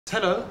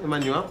Hello,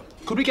 Emmanuel.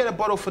 Could we get a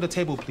bottle for the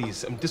table,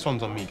 please? This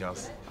one's on me,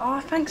 girls. Oh,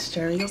 thanks,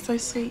 Jerry. You're so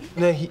sweet.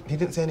 No, he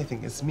didn't say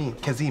anything. It's me,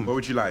 Kazim. What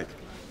would you like?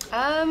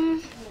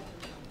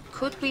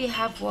 Could we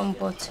have one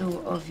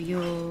bottle of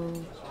your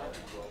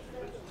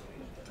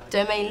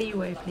Domaine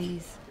Leeway,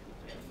 please?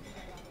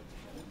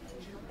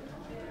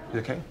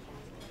 You okay?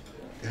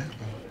 Yeah.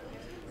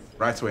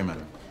 Right away,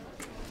 madam.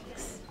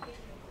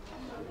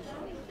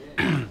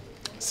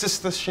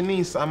 Sister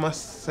Shanice, I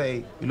must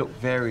say, you look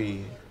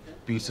very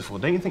beautiful.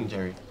 Don't you think,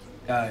 Jerry?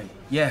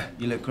 Yeah,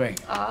 you look great.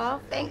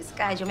 Oh, thanks,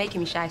 guys. You're making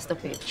me shy.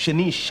 Stop it.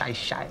 Shanice,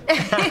 shy.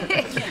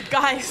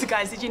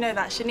 Guys, did you know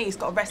that Shanice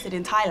got arrested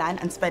in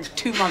Thailand and spent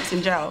 2 months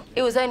in jail?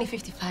 It was only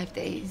 55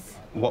 days.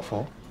 What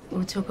for?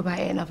 We'll talk about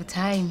it another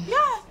time.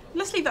 Yeah,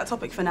 let's leave that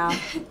topic for now.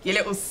 You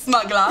little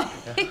smuggler.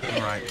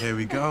 All right, here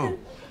we go.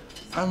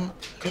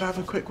 Could I have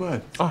a quick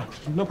word? Oh,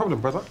 no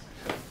problem, brother.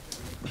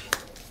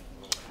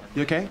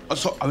 You okay? Oh,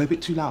 so, I'm a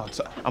bit too loud.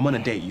 So, I'm on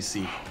a date, you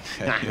see.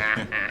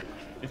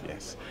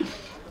 Yes.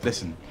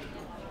 Listen,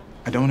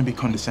 I don't want to be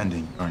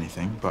condescending or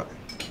anything, but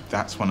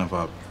that's one of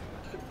our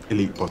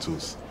elite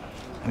bottles.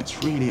 And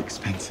it's really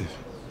expensive,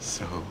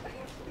 so...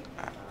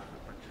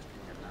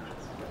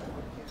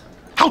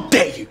 How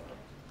dare you?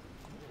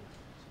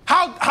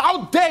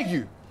 How dare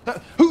you?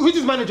 Who's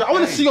his manager? I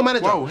want to see your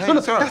manager. Whoa, hey, no,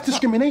 sir, that's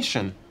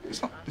discrimination.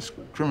 It's not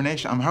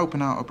discrimination. I'm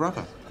helping out a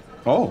brother.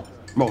 Oh,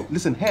 well,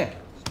 listen here,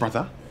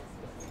 brother.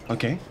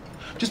 Okay?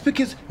 Just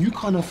because you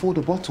can't afford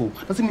a bottle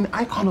doesn't mean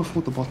I can't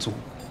afford the bottle.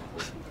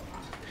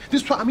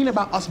 This is what I mean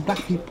about us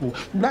black people.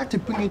 We like to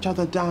bring each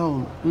other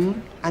down,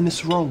 and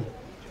it's wrong.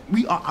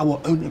 We are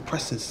our own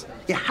oppressors.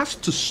 It has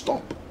to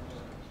stop.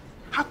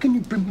 How can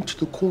you bring me to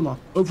the corner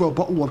over a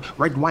bottle of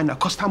red wine that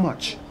cost how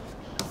much?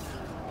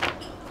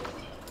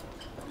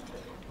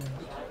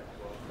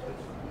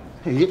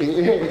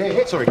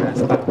 Hey. Sorry, guys.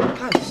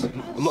 Guys,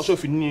 I'm not sure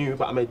if you knew,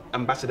 but I'm an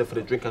ambassador for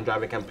the Drink and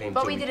Drive campaign.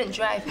 But we didn't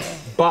drive here.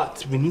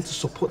 But we need to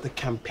support the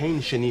campaign,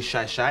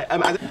 Shanice Shy.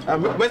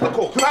 Where's the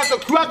cork? Who has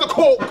the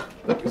cork?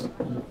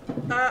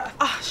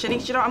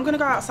 Shanice, you know, I'm gonna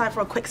go outside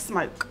for a quick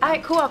smoke. All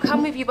right, cool, I'll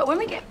come with you. But when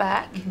we get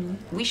back,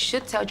 we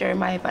should tell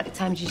Jeremiah about the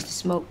times you used to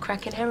smoke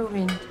crack and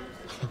heroin.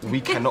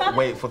 We cannot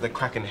wait for the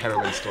crack and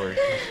heroin story.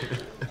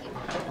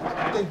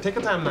 Take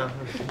your time now.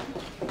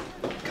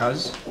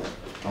 Kaz,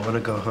 I want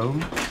to go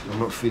home. I'm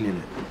not feeling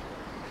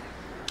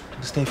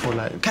it. Stay for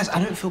like... Kaz,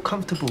 I don't feel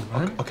comfortable,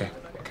 man. Okay.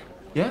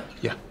 Yeah?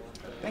 Yeah.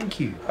 Thank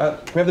you.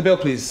 We have the bill,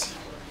 please.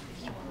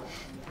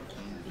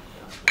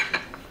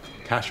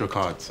 Cash or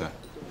card, sir?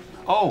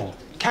 Oh,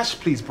 cash,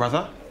 please,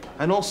 brother.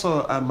 And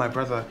also, my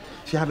brother,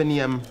 if you have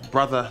any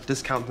brother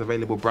discount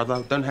available,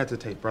 brother, don't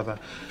hesitate, brother.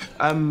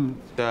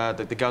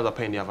 The girls are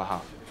paying the other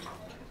half.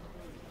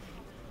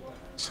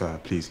 Sir,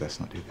 please, let's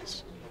not do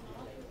this.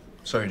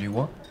 Sorry, do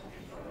what?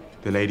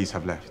 The ladies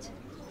have left.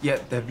 Yeah,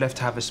 they've left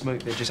to have a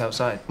smoke. They're just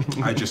outside.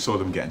 I just saw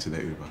them get into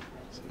their Uber.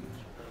 So.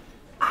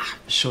 I'm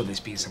sure there's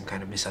been some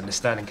kind of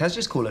misunderstanding. Kaz,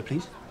 just call her,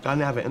 please. I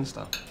only have an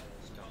Insta.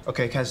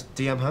 Okay, Kaz,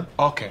 DM her.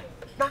 Okay.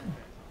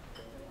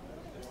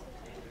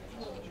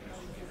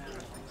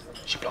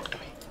 She blocked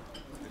me.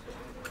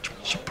 What do you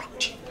mean she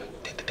blocked you?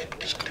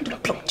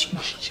 She blocked you.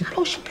 She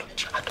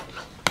blocked you. I don't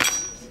know.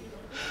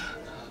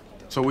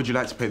 So would you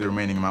like to pay the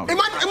remaining amount?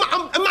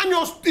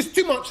 Emmanuel, it's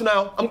too much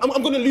now. I'm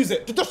gonna lose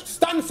it. Just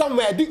stand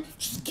somewhere.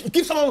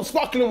 Give someone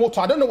sparkling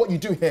water. I don't know what you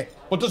do here,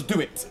 but just do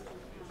it.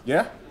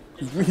 Yeah?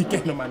 It's really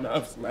getting on my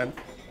nerves, man.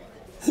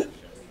 This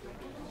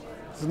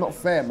is not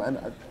fair,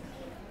 man.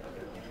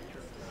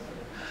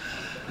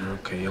 You're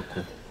okay, you're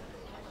cool.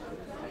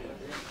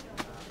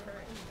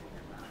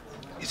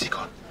 Is he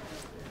gone?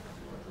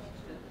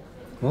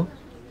 What?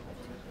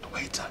 The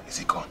waiter, is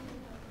he gone?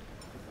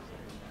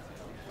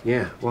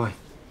 Yeah, why?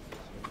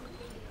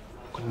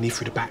 I'm gonna leave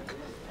through the back.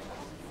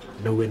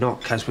 No, we're not,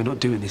 Kaz. We're not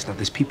doing this now.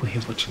 There's people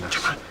here watching us.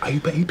 Are you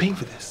paying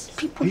for this?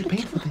 Are you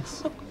paying for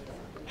this? Are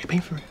you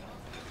paying for it?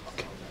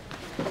 Okay.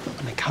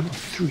 On the count of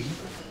 3,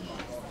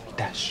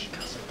 dash.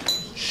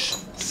 Shh.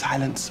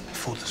 Silence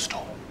before the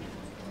storm.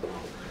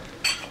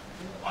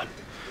 1,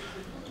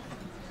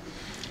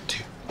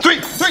 2, 3!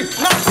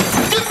 No!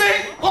 Give me!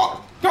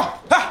 Oh! No!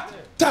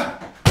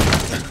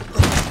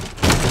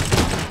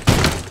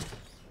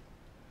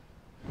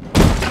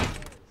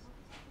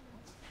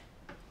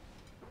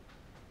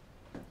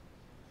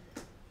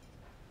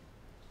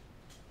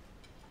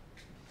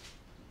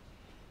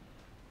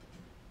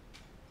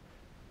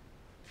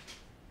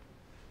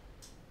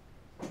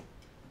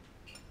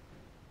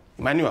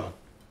 Emmanuel,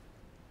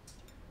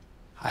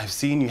 I've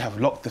seen you have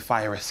locked the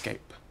fire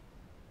escape.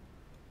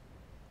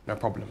 No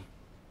problem.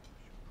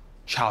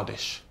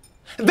 Childish.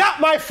 That,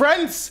 my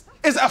friends,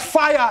 is a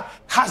fire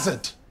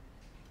hazard.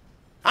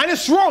 And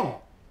it's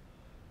wrong.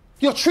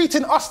 You're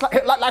treating us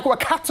like we're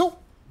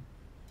cattle.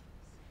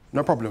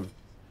 No problem.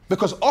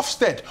 Because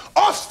Ofsted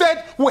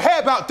will hear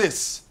about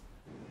this.